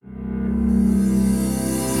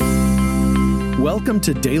Welcome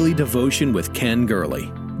to Daily Devotion with Ken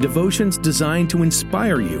Gurley. Devotions designed to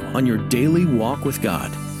inspire you on your daily walk with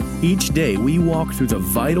God. Each day we walk through the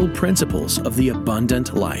vital principles of the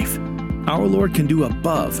abundant life. Our Lord can do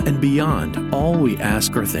above and beyond all we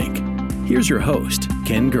ask or think. Here's your host,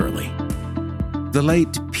 Ken Gurley. The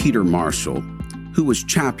late Peter Marshall, who was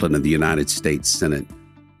chaplain of the United States Senate,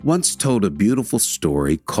 once told a beautiful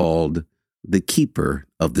story called The Keeper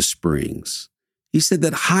of the Springs. He said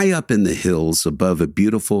that high up in the hills above a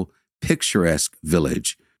beautiful, picturesque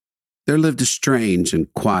village, there lived a strange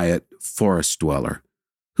and quiet forest dweller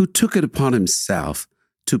who took it upon himself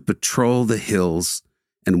to patrol the hills,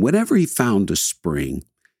 and whenever he found a spring,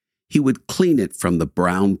 he would clean it from the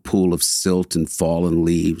brown pool of silt and fallen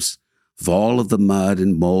leaves, of all of the mud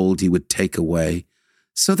and mold he would take away,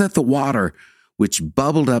 so that the water, which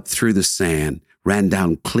bubbled up through the sand, ran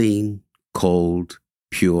down clean, cold,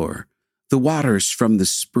 pure. The waters from the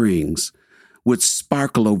springs would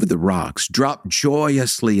sparkle over the rocks, drop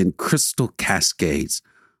joyously in crystal cascades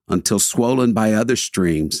until, swollen by other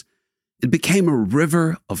streams, it became a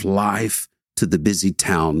river of life to the busy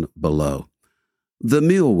town below. The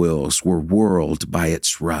mill wheels were whirled by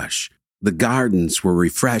its rush. The gardens were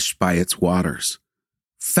refreshed by its waters.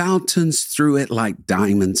 Fountains threw it like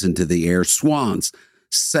diamonds into the air. Swans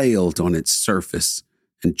sailed on its surface,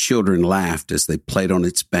 and children laughed as they played on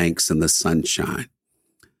its banks in the sunshine.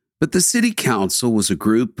 But the city council was a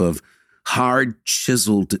group of hard,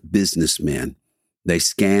 chiseled businessmen. They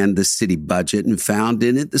scanned the city budget and found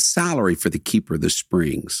in it the salary for the keeper of the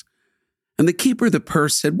springs. And the keeper of the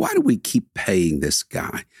purse said, "Why do we keep paying this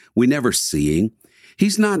guy? We never see him.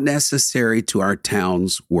 He's not necessary to our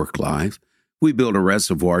town's work life. We build a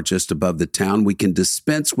reservoir just above the town. We can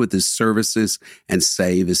dispense with his services and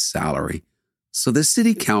save his salary." So the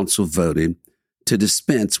city council voted to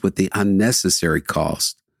dispense with the unnecessary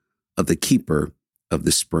cost of the keeper of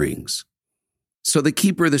the springs. So the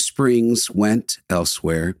keeper of the springs went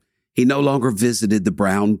elsewhere. He no longer visited the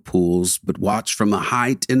brown pools, but watched from a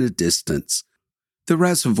height in a distance. The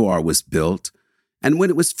reservoir was built, and when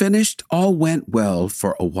it was finished, all went well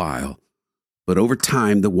for a while. But over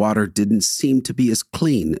time, the water didn't seem to be as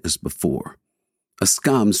clean as before. A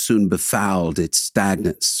scum soon befouled its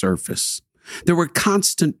stagnant surface. There were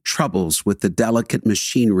constant troubles with the delicate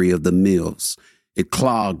machinery of the mills. It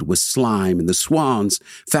clogged with slime, and the swans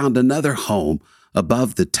found another home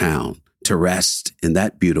above the town to rest in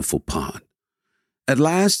that beautiful pond. At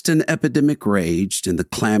last, an epidemic raged, and the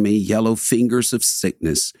clammy yellow fingers of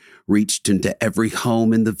sickness reached into every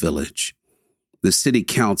home in the village. The city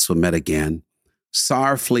council met again.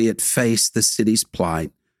 Sorrowfully, it faced the city's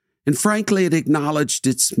plight, and frankly, it acknowledged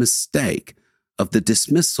its mistake of the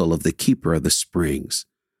dismissal of the keeper of the springs.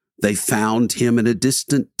 They found him in a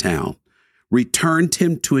distant town, returned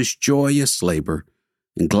him to his joyous labor,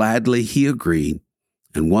 and gladly he agreed,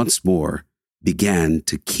 and once more began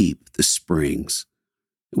to keep the springs.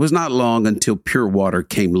 It was not long until pure water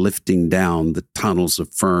came lifting down the tunnels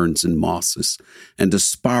of ferns and mosses and to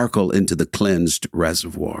sparkle into the cleansed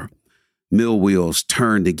reservoir. Mill wheels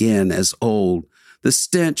turned again as old. The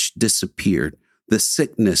stench disappeared. The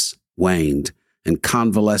sickness waned, and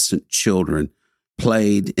convalescent children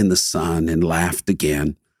played in the sun and laughed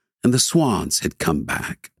again, and the swans had come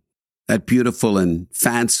back. That beautiful and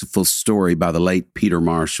fanciful story by the late Peter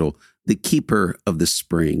Marshall, The Keeper of the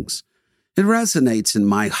Springs, it resonates in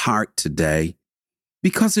my heart today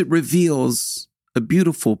because it reveals a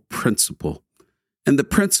beautiful principle. And the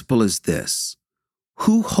principle is this: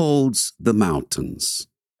 who holds the mountains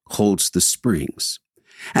holds the springs,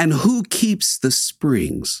 and who keeps the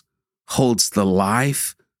springs holds the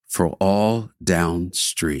life for all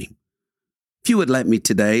downstream. If you would let me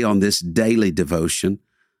today on this daily devotion,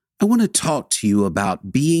 I want to talk to you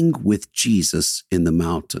about being with Jesus in the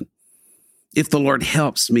mountain. If the Lord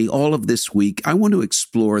helps me all of this week, I want to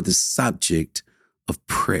explore the subject of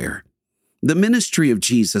prayer. The ministry of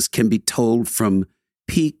Jesus can be told from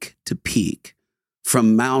peak to peak,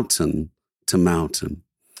 from mountain to mountain.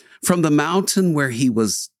 From the mountain where he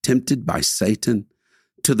was tempted by Satan,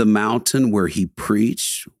 to the mountain where he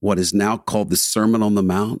preached what is now called the Sermon on the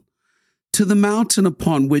Mount, to the mountain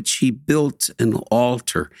upon which he built an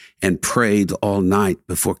altar and prayed all night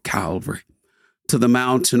before Calvary, to the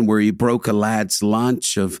mountain where he broke a lad's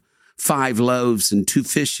lunch of 5 loaves and 2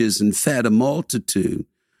 fishes and fed a multitude.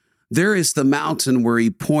 There is the mountain where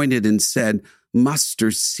he pointed and said,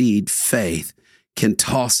 mustard seed faith can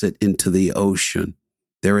toss it into the ocean.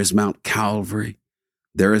 There is Mount Calvary.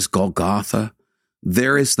 There is Golgotha.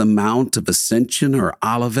 There is the Mount of Ascension, or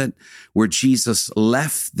Olivet, where Jesus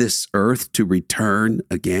left this earth to return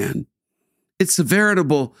again. It's a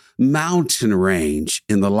veritable mountain range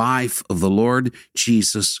in the life of the Lord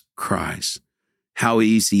Jesus Christ. How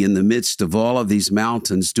easy in the midst of all of these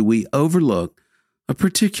mountains do we overlook a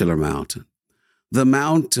particular mountain, the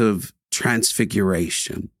Mount of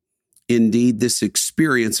Transfiguration. Indeed, this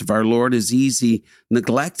experience of our Lord is easy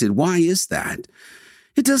neglected. Why is that?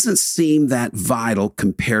 It doesn't seem that vital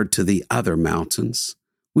compared to the other mountains.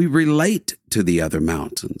 We relate to the other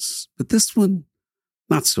mountains, but this one,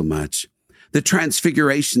 not so much. The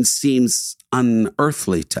Transfiguration seems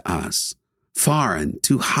unearthly to us, foreign,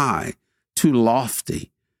 too high, too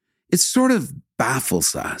lofty. It sort of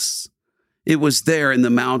baffles us. It was there in the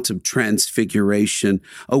Mount of Transfiguration,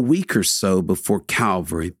 a week or so before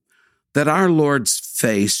Calvary, that our Lord's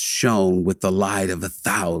face shone with the light of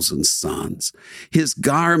 1,000 suns. His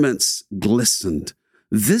garments glistened.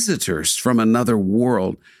 Visitors from another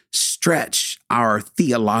world stretched our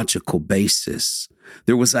theological basis.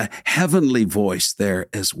 There was a heavenly voice there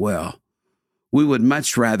as well. We would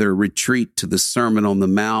much rather retreat to the Sermon on the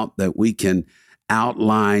Mount that we can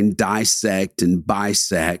outline, dissect, and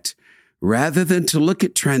bisect, rather than to look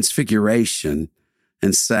at Transfiguration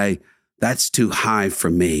and say, that's too high for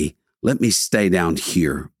me. Let me stay down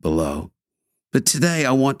here below. But today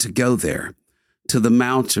I want to go there, to the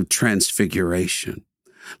Mount of Transfiguration.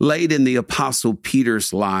 Late in the Apostle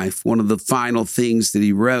Peter's life, one of the final things that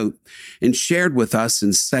he wrote and shared with us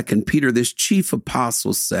in 2 Peter, this chief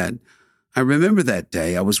apostle said, I remember that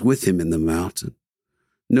day I was with him in the mountain.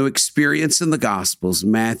 No experience in the Gospels,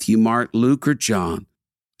 Matthew, Mark, Luke, or John,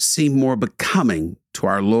 seemed more becoming to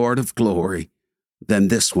our Lord of glory than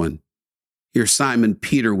this one. Here Simon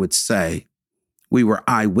Peter would say, we were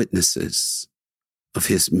eyewitnesses of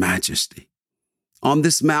his majesty. On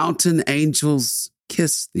this mountain, angels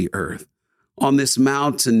kiss the earth. On this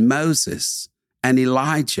mountain, Moses and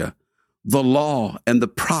Elijah, the law and the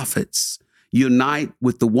prophets unite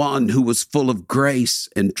with the one who was full of grace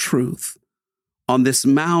and truth. On this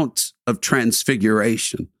Mount of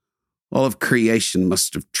Transfiguration, all of creation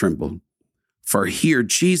must have trembled, for here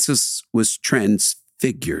Jesus was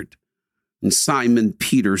transfigured, and Simon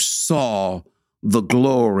Peter saw the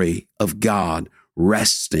glory of God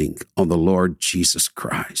resting on the Lord Jesus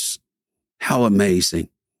Christ. How amazing,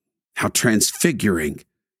 how transfiguring,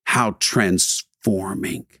 how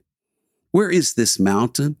transforming. Where is this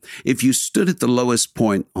mountain? If you stood at the lowest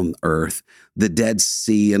point on earth, the Dead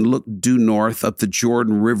Sea, and looked due north up the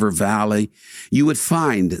Jordan River Valley, you would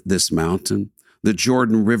find this mountain, the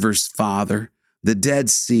Jordan River's father, the Dead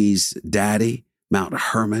Sea's daddy, Mount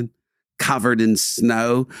Hermon, covered in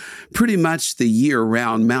snow. Pretty much the year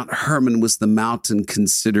round, Mount Hermon was the mountain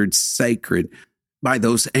considered sacred by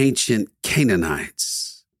those ancient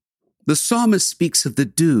Canaanites. The psalmist speaks of the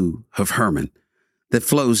dew of Hermon that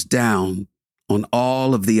flows down on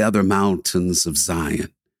all of the other mountains of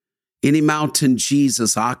Zion. Any mountain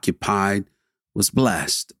Jesus occupied was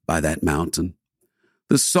blessed by that mountain.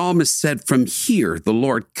 The psalmist said, from here, the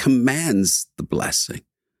Lord commands the blessing.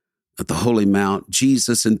 At the Holy Mount,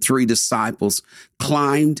 Jesus and 3 disciples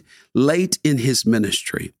climbed late in his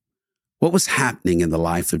ministry. What was happening in the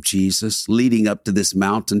life of Jesus leading up to this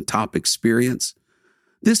mountaintop experience?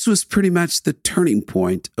 This was pretty much the turning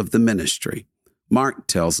point of the ministry. Mark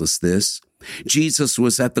tells us this. Jesus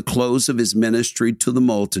was at the close of his ministry to the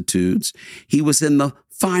multitudes. He was in the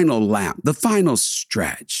final lap, the final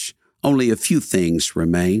stretch. Only a few things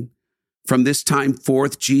remain. From this time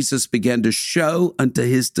forth, Jesus began to show unto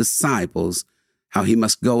his disciples how he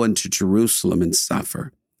must go into Jerusalem and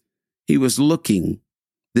suffer. He was looking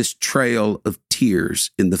this trail of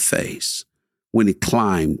tears in the face when he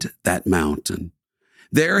climbed that mountain.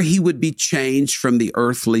 There he would be changed from the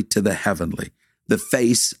earthly to the heavenly. The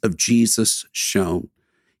face of Jesus shone.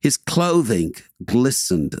 His clothing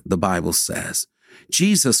glistened, the Bible says.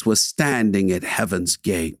 Jesus was standing at heaven's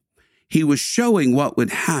gate. He was showing what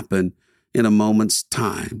would happen in a moment's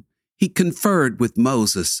time. He conferred with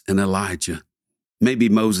Moses and Elijah. Maybe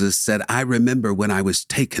Moses said, I remember when I was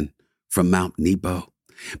taken from Mount Nebo.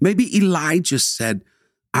 Maybe Elijah said,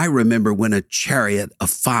 I remember when a chariot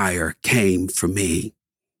of fire came for me.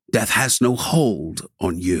 Death has no hold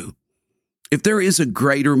on you. If there is a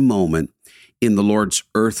greater moment in the Lord's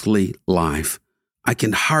earthly life, I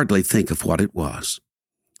can hardly think of what it was.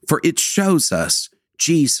 For it shows us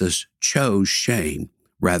Jesus chose shame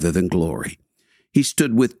rather than glory. He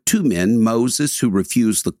stood with 2 men, Moses, who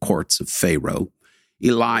refused the courts of Pharaoh,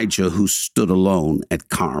 Elijah, who stood alone at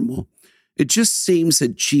Carmel. It just seems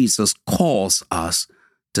that Jesus calls us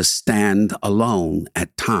to stand alone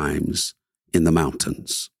at times in the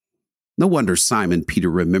mountains. No wonder Simon Peter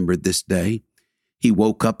remembered this day. He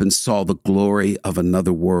woke up and saw the glory of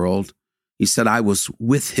another world. He said, I was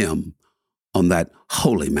with him on that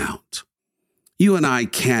holy mount. You and I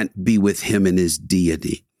can't be with him in his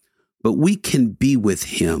deity, but we can be with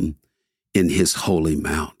him in his holy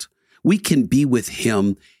mount. We can be with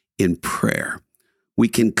him in prayer. We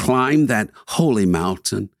can climb that holy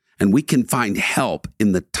mountain and we can find help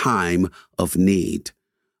in the time of need.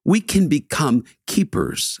 We can become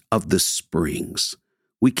keepers of the springs.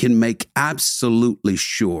 We can make absolutely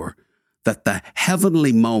sure that the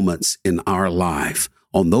heavenly moments in our life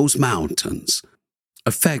on those mountains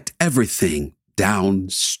affect everything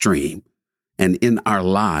downstream and in our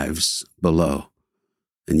lives below.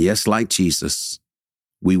 And yes, like Jesus,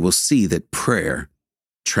 we will see that prayer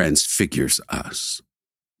transfigures us.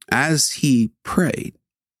 As he prayed,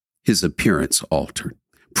 his appearance altered.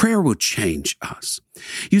 Prayer will change us.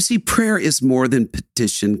 You see, prayer is more than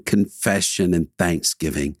petition, confession, and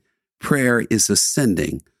thanksgiving. Prayer is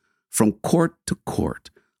ascending from court to court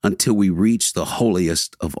until we reach the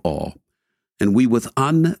holiest of all, and we with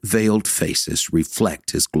unveiled faces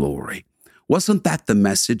reflect his glory. Wasn't that the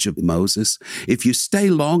message of Moses? If you stay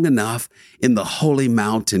long enough in the holy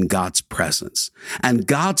mount in God's presence and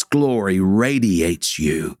God's glory radiates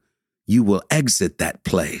you, you will exit that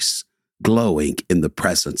place glowing in the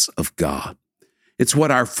presence of God. It's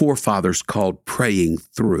what our forefathers called praying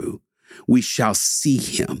through. We shall see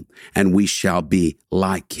him and we shall be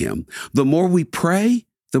like him. The more we pray,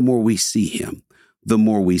 the more we see him. The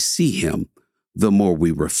more we see him, the more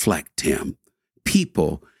we reflect him.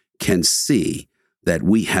 People can see that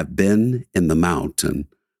we have been in the mountain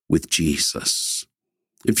with Jesus.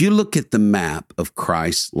 If you look at the map of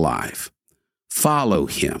Christ's life, follow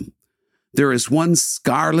him. There is one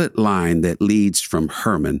scarlet line that leads from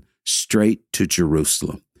Hermon straight to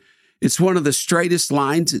Jerusalem. It's one of the straightest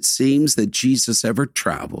lines, it seems, that Jesus ever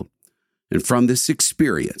traveled. And from this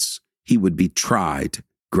experience, he would be tried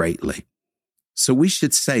greatly. So we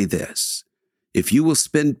should say this: if you will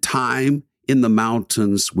spend time in the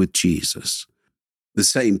mountains with Jesus, the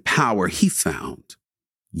same power he found,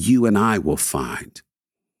 you and I will find.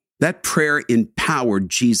 That prayer empowered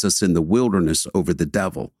Jesus in the wilderness over the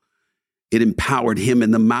devil. It empowered him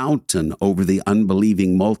in the mountain over the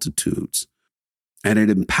unbelieving multitudes. And it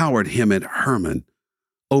empowered him at Hermon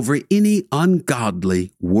over any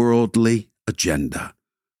ungodly, worldly agenda.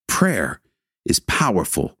 Prayer is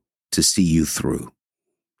powerful to see you through.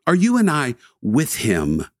 Are you and I with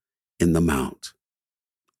him in the mount?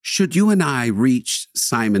 Should you and I reach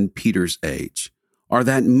Simon Peter's age, or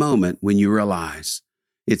that moment when you realize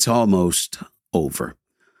it's almost over,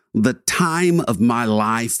 the time of my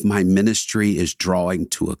life, my ministry is drawing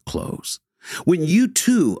to a close, when you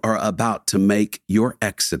too are about to make your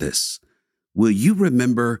exodus, will you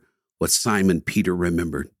remember what Simon Peter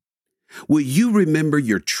remembered? Will you remember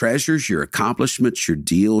your treasures, your accomplishments, your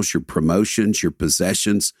deals, your promotions, your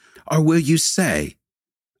possessions? Or will you say,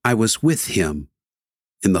 I was with him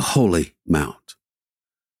in the holy mount.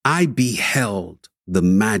 I beheld the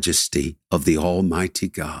majesty of the Almighty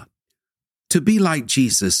God. To be like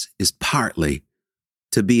Jesus is partly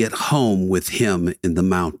to be at home with him in the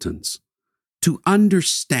mountains, to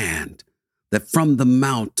understand that from the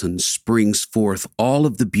mountain springs forth all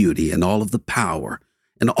of the beauty and all of the power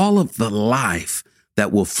and all of the life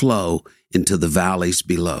that will flow into the valleys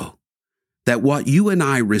below. That what you and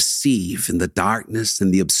I receive in the darkness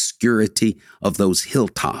and the obscurity of those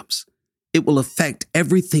hilltops, it will affect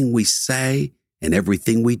everything we say and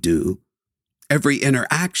everything we do, every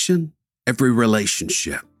interaction, every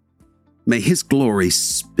relationship. May his glory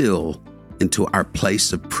spill into our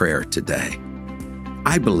place of prayer today.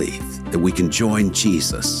 I believe that we can join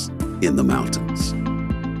Jesus in the mountains.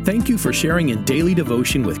 Thank you for sharing in Daily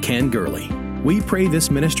Devotion with Ken Gurley. We pray this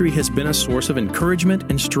ministry has been a source of encouragement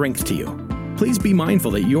and strength to you. Please be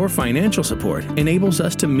mindful that your financial support enables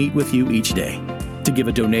us to meet with you each day. To give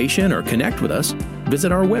a donation or connect with us,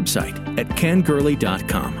 visit our website at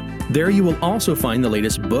kengurley.com. There you will also find the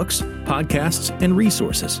latest books, podcasts, and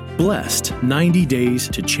resources. Blessed 90 Days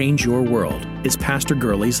to Change Your World is Pastor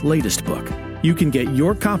Gurley's latest book. You can get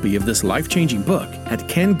your copy of this life-changing book at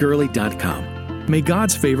kengurley.com. May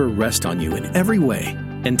God's favor rest on you in every way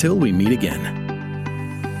until we meet again.